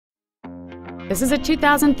This is a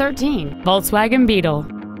 2013 Volkswagen Beetle.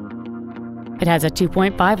 It has a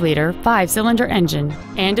 2.5-liter 5-cylinder engine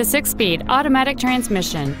and a 6-speed automatic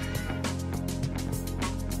transmission.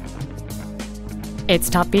 Its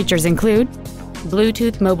top features include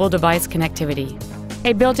Bluetooth mobile device connectivity,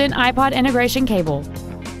 a built-in iPod integration cable,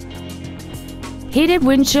 heated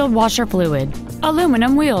windshield washer fluid,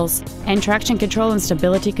 aluminum wheels, and traction control and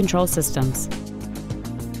stability control systems.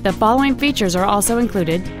 The following features are also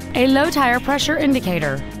included: a low tire pressure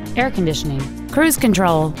indicator, air conditioning, cruise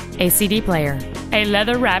control, a CD player, a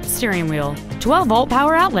leather-wrapped steering wheel, 12-volt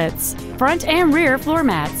power outlets, front and rear floor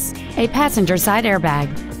mats, a passenger side airbag,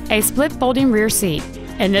 a split folding rear seat,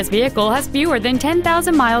 and this vehicle has fewer than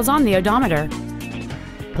 10,000 miles on the odometer.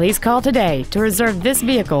 Please call today to reserve this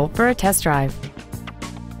vehicle for a test drive.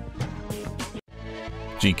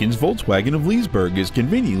 Jenkins Volkswagen of Leesburg is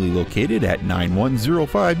conveniently located at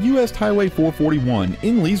 9105 US Highway 441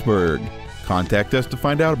 in Leesburg. Contact us to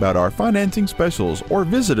find out about our financing specials or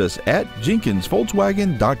visit us at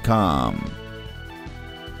jenkinsvolkswagen.com.